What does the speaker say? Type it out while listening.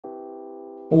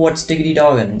What's diggity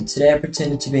doggin'? Today I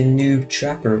pretended to be a noob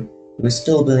trapper who was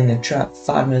still building a trap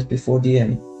 5 minutes before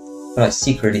DM, but I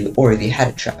secretly already had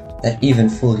a trap that even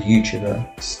fooled a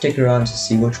YouTuber. Stick around to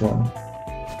see which one.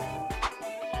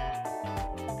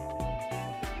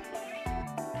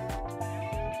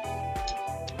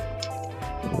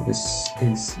 This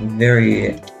is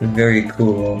very, very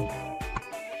cool.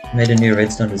 Made a new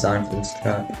redstone design for this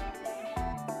trap.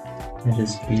 It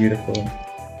is beautiful.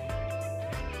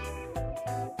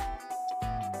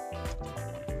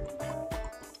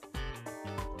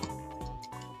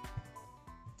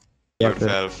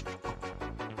 Yourself.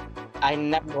 I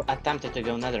never attempted to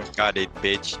go nether. Got it,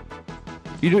 bitch.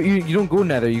 You don't go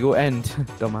nether, you go end,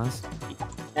 dumbass.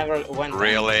 Never went.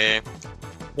 Really?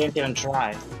 Didn't even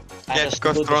try. Yeah,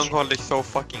 because stronghold is so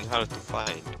fucking hard to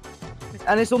find.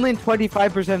 And it's only in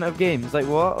 25% of games. Like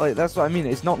what? Like that's what I mean.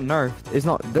 It's not nerfed. It's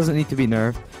not. It doesn't need to be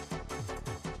nerfed.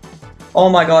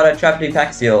 Oh my god, I trapped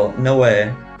Epaxial. No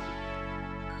way.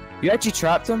 You actually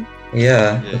trapped him?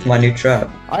 Yeah, with my new trap.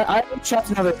 I trapped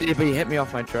another day, but he hit me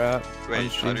off my trap.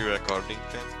 Wait, are you recording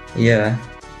then? Yeah.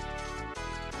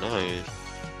 Nice.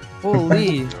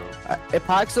 Holy.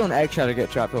 Epaxial and Egg Shadow get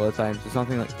trapped all the time, so it's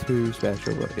nothing like too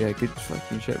special, but yeah, good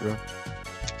fucking shit, bro.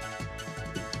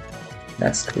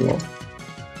 That's cool.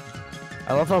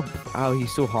 I love how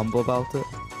he's so humble about it.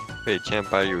 Wait,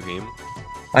 champ, are you him?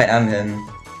 I am him.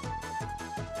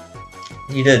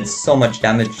 He did so much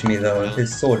damage to me though,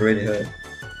 his sword really hurt.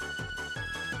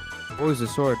 What was the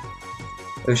sword?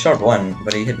 It was sharp 1,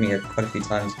 but he hit me quite a few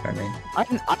times apparently.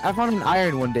 I found an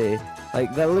iron one day.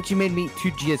 Like, that literally made me 2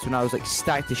 Gs when I was like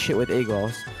stacked to shit with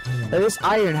Agos. Like, this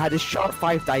iron had a sharp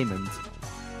 5 diamonds.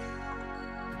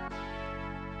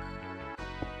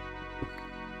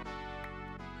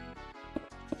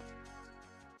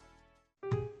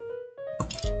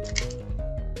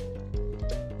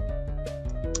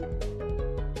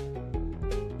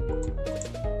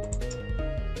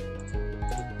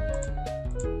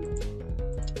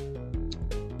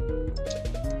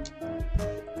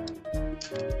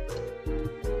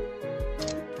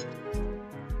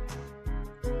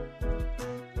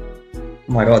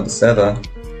 Oh my god, the server.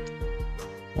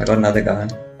 I got another guy.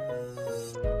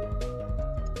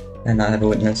 And I have a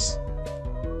witness.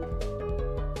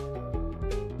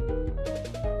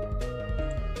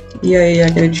 Yay, I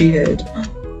get a G-head.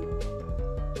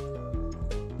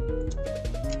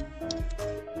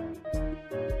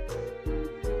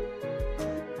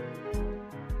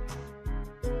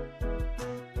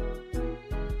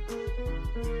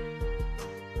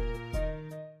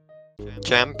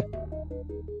 Champ?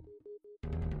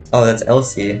 Oh, that's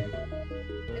Elsie.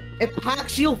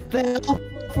 Epaxial fell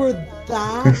for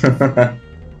that?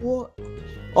 What?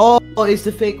 Oh, it's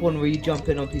the fake one where you jump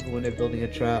in on people when they're building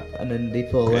a trap and then they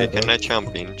pull a Wait, lever. can I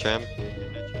jump in, champ?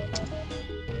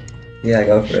 Yeah,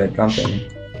 go for it. Jump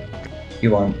in.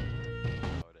 You want.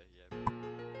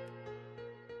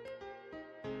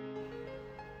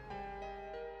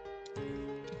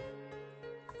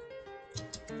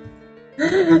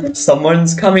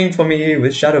 Someone's coming for me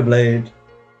with Shadow Blade.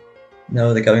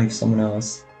 No, they're going for someone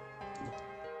else.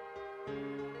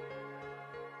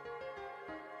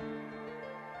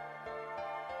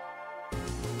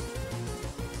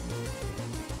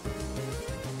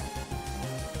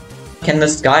 Can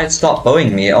this guy stop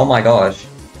bowing me? Oh my gosh.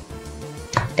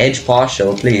 Edge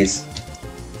partial, please.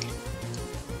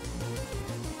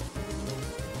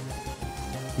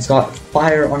 He's got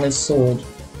fire on his sword.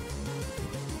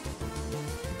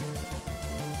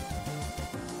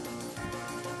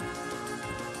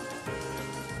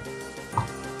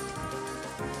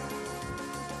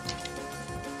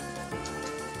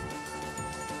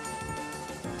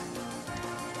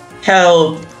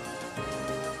 Help!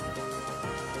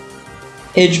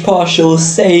 Edge partial,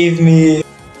 save me!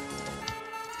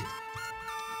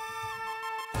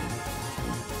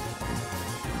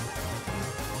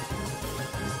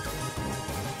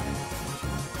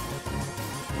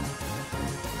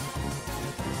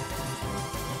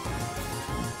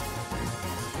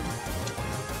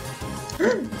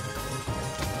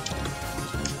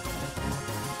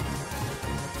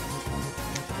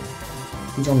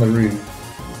 He's on the roof.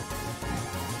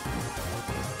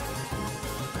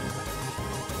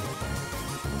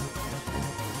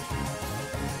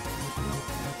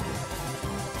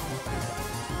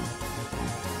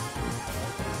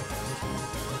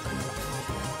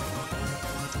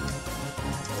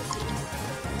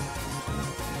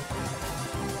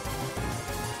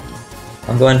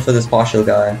 I'm going for this partial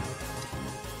guy.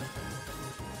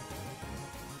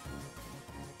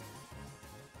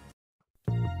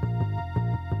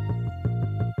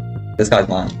 This guy's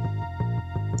mine.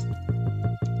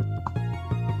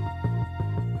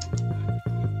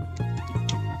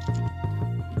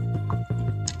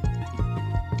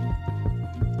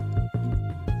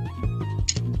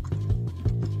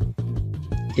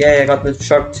 Yeah, I got the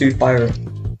sharp 2 fire.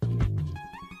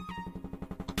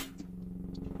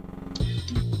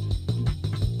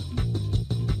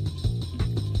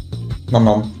 Nom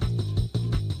nom.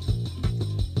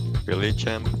 Really,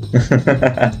 champ?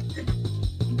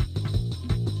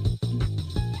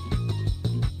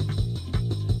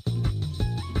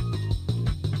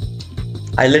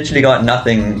 I literally got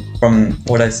nothing from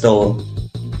what I stole.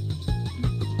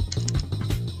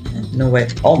 No way.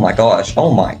 Oh my gosh.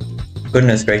 Oh my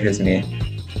goodness gracious me.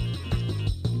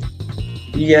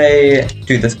 Yay.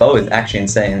 Dude, this bow is actually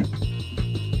insane.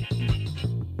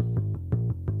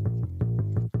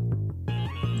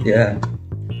 Yeah.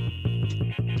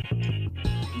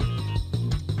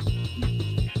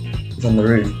 It's on the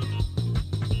roof.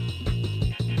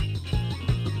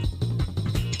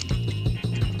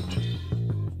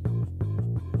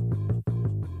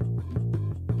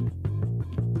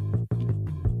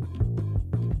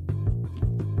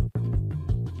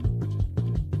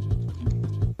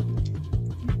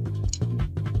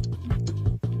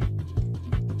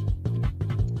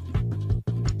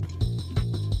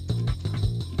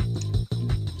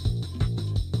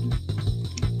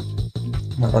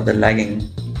 Oh my god, they're lagging.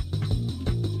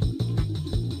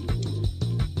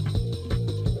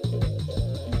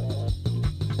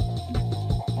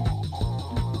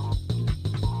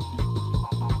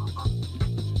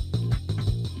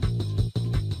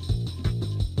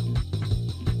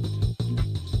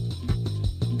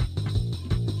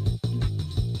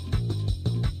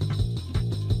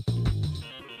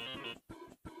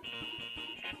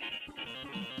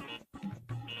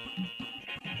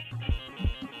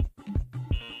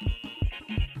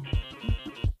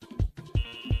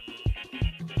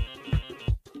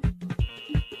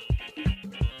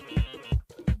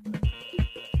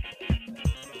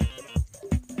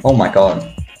 Oh my god.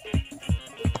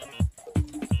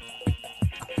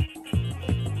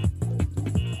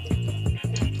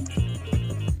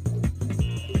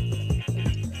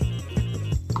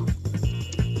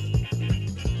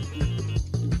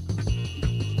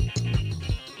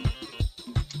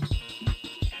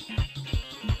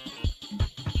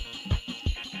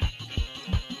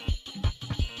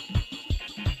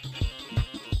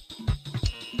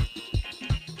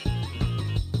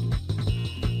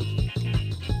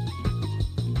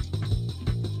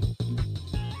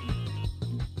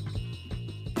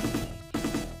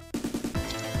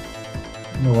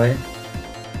 No way.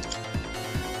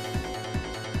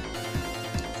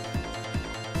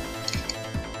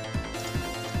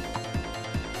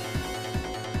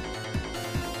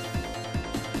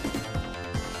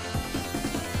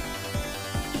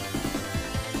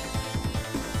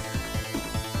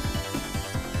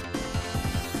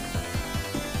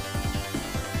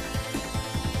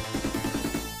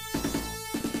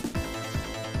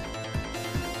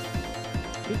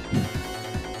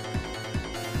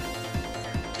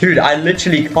 Dude, I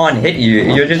literally can't hit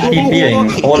you. You're just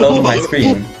TPing all over my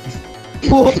screen.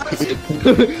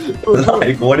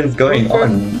 Like, what is going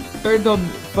on? Turned on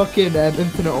fucking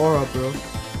infinite aura, bro.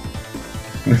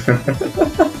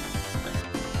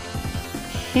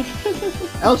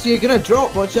 Elsie, you're gonna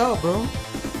drop. Watch out, bro.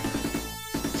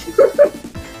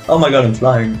 Oh my god, I'm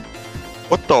flying.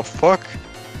 What the fuck?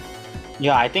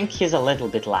 Yeah, I think he's a little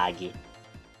bit laggy.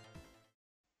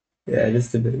 Yeah,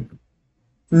 just a bit.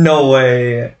 No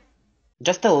way.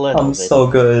 Just a little I'm bit. so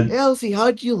good. Elsie,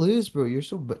 how'd you lose, bro? You're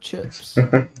so butt chips.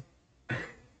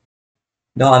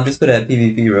 No, I'm just good at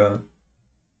PvP, bro.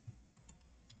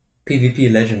 PvP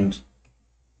legend.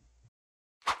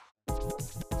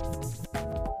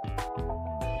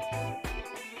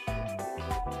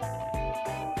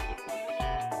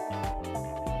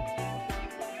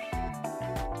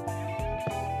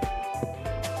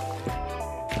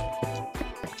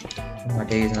 Oh my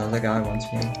days, another guy wants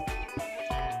me.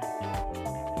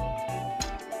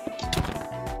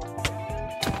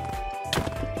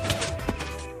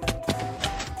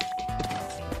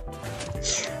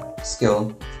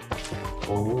 Skill.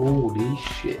 Holy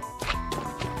shit.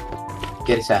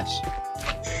 Get his ass.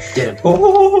 Get him.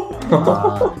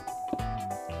 Oh!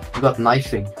 You got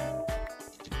knifing.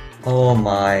 Oh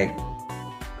my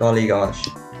golly gosh.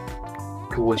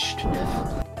 Squished to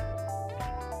death.